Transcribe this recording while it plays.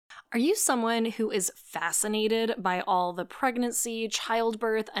Are you someone who is fascinated by all the pregnancy,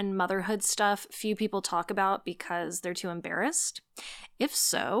 childbirth, and motherhood stuff few people talk about because they're too embarrassed? If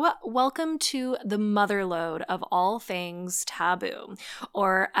so, welcome to the motherlode of all things taboo,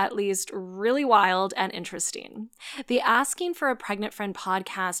 or at least really wild and interesting. The Asking for a Pregnant Friend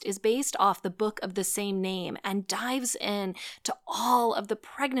podcast is based off the book of the same name and dives in to all of the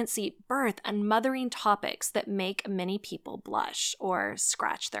pregnancy, birth, and mothering topics that make many people blush or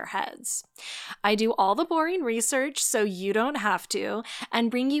scratch their heads. I do all the boring research so you don't have to, and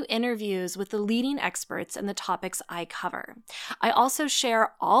bring you interviews with the leading experts in the topics I cover. I also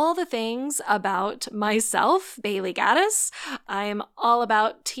share all the things about myself, Bailey Gaddis. I'm all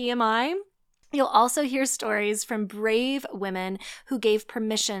about TMI. You'll also hear stories from brave women who gave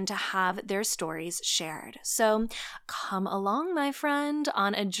permission to have their stories shared. So come along, my friend,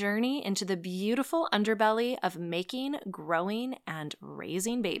 on a journey into the beautiful underbelly of making, growing, and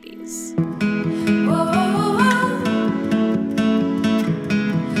raising babies. Whoa.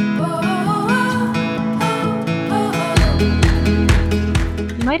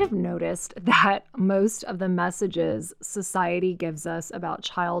 You might have noticed that most of the messages society gives us about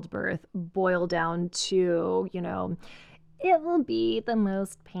childbirth boil down to, it will be the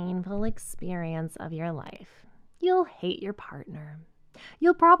most painful experience of your life. You'll hate your partner.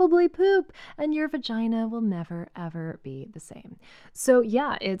 You'll probably poop, and your vagina will never, ever be the same. So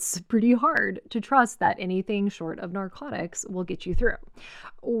yeah, it's pretty hard to trust that anything short of narcotics will get you through.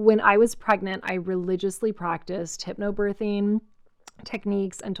 When I was pregnant, I religiously practiced hypnobirthing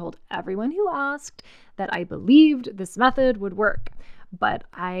techniques and told everyone who asked that I believed this method would work. But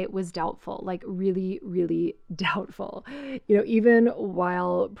I was doubtful, like really, really doubtful. Even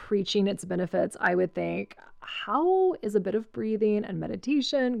while preaching its benefits, I would think, how is a bit of breathing and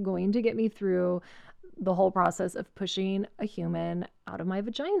meditation going to get me through the whole process of pushing a human out of my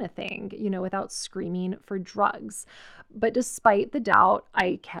vagina thing, without screaming for drugs? But despite the doubt,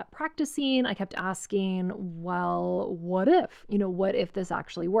 I kept practicing. I kept asking, well, what if this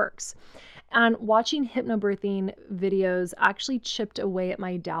actually works? And watching hypnobirthing videos actually chipped away at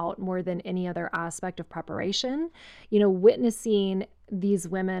my doubt more than any other aspect of preparation. Witnessing these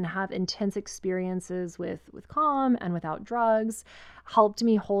women have intense experiences with calm and without drugs helped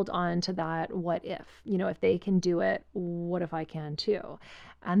me hold on to that what if. If they can do it, what if I can too?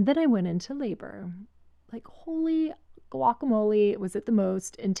 And then I went into labor. Like, holy guacamole, was it the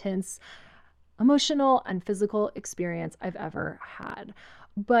most intense emotional and physical experience I've ever had.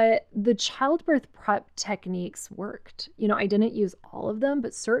 But the childbirth prep techniques worked. I didn't use all of them,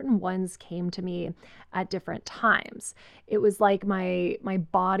 but certain ones came to me at different times. It was like my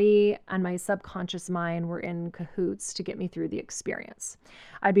body and my subconscious mind were in cahoots to get me through the experience.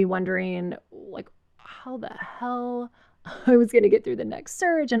 I'd be wondering, like, how the hell I was going to get through the next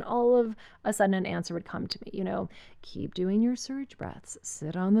surge, and all of a sudden an answer would come to me, keep doing your surge breaths,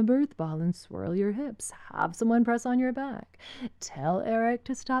 sit on the birth ball and swirl your hips, have someone press on your back, tell Eric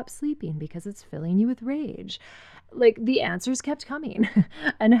to stop sleeping because it's filling you with rage. Like, the answers kept coming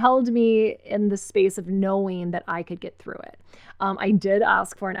and held me in the space of knowing that I could get through it. I did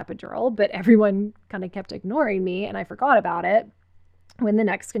ask for an epidural, but everyone kind of kept ignoring me and I forgot about it when the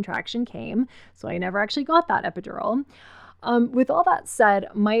next contraction came, so I never actually got that epidural. With all that said,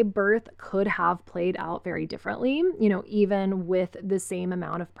 my birth could have played out very differently, even with the same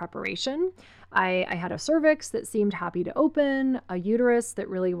amount of preparation. I had a cervix that seemed happy to open, a uterus that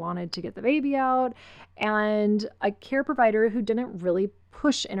really wanted to get the baby out, and a care provider who didn't really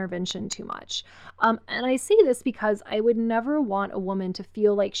push intervention too much. And I say this because I would never want a woman to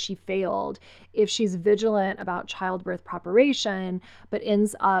feel like she failed if she's vigilant about childbirth preparation, but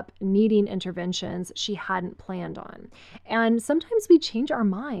ends up needing interventions she hadn't planned on. And sometimes we change our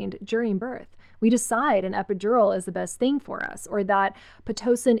mind during birth. We decide an epidural is the best thing for us, or that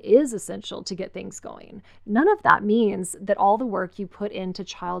Pitocin is essential to get things going. None of that means that all the work you put into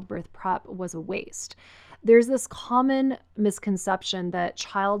childbirth prep was a waste. There's this common misconception that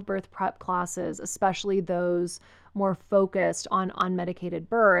childbirth prep classes, especially those more focused on unmedicated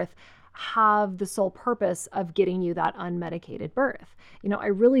birth, have the sole purpose of getting you that unmedicated birth. I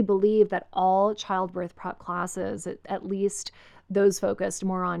really believe that all childbirth prep classes, at least those focused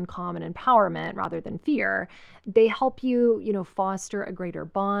more on calm and empowerment rather than fear, they help you, foster a greater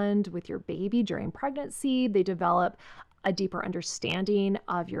bond with your baby during pregnancy. They develop a deeper understanding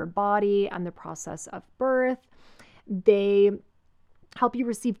of your body and the process of birth. They help you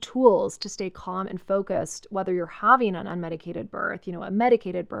receive tools to stay calm and focused, whether you're having an unmedicated birth, a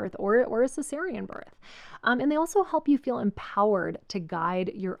medicated birth, or a cesarean birth. And they also help you feel empowered to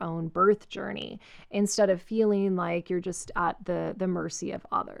guide your own birth journey instead of feeling like you're just at the mercy of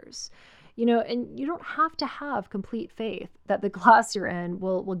others. And you don't have to have complete faith that the class you're in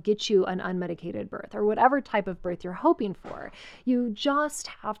will get you an unmedicated birth or whatever type of birth you're hoping for. You just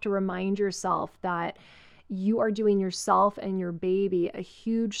have to remind yourself that you are doing yourself and your baby a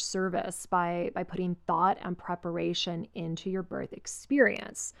huge service by putting thought and preparation into your birth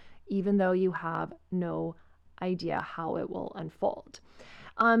experience, even though you have no idea how it will unfold.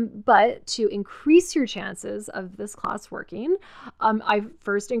 But to increase your chances of this class working, I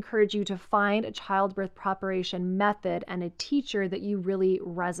first encourage you to find a childbirth preparation method and a teacher that you really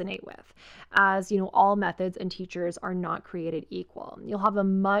resonate with. As all methods and teachers are not created equal. You'll have a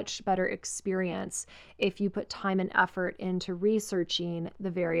much better experience if you put time and effort into researching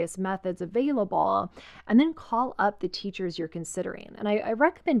the various methods available and then call up the teachers you're considering. And I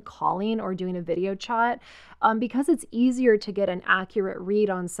recommend calling or doing a video chat because it's easier to get an accurate read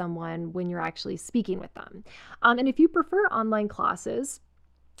on someone when you're actually speaking with them. And if you prefer online classes,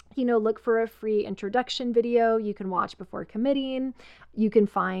 look for a free introduction video you can watch before committing. You can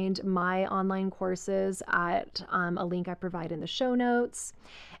find my online courses at a link I provide in the show notes.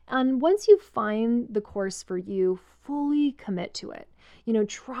 And once you find the course for you, fully commit to it.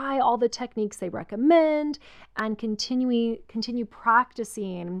 Try all the techniques they recommend and continue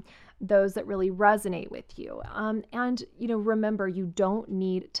practicing those that really resonate with you. And remember, you don't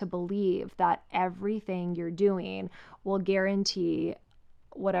need to believe that everything you're doing will guarantee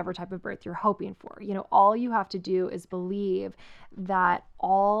whatever type of birth you're hoping for. All you have to do is believe that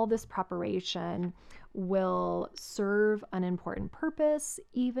all this preparation will serve an important purpose,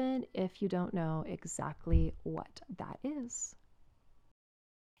 even if you don't know exactly what that is.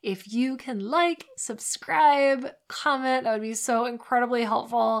 If you can subscribe, comment, that would be so incredibly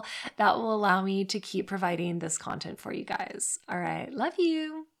helpful. That will allow me to keep providing this content for you guys. All right, love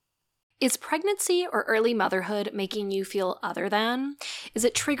you. Is pregnancy or early motherhood making you feel other than? Is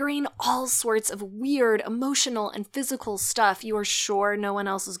it triggering all sorts of weird emotional and physical stuff you are sure no one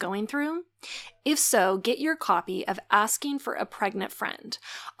else is going through? If so, get your copy of Asking for a Pregnant Friend,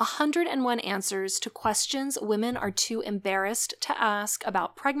 101 Answers to Questions Women Are Too Embarrassed to Ask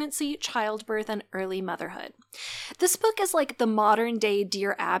About Pregnancy, Childbirth, and Early Motherhood. This book is like the modern-day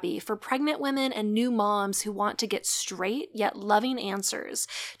Dear Abby for pregnant women and new moms who want to get straight yet loving answers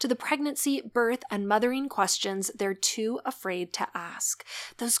to the pregnancy, birth, and mothering questions they're too afraid to ask.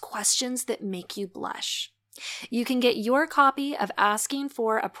 Those questions that make you blush. You can get your copy of Asking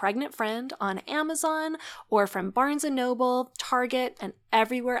for a Pregnant Friend on Amazon or from Barnes & Noble, Target, and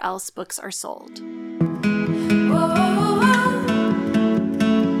everywhere else books are sold. Whoa.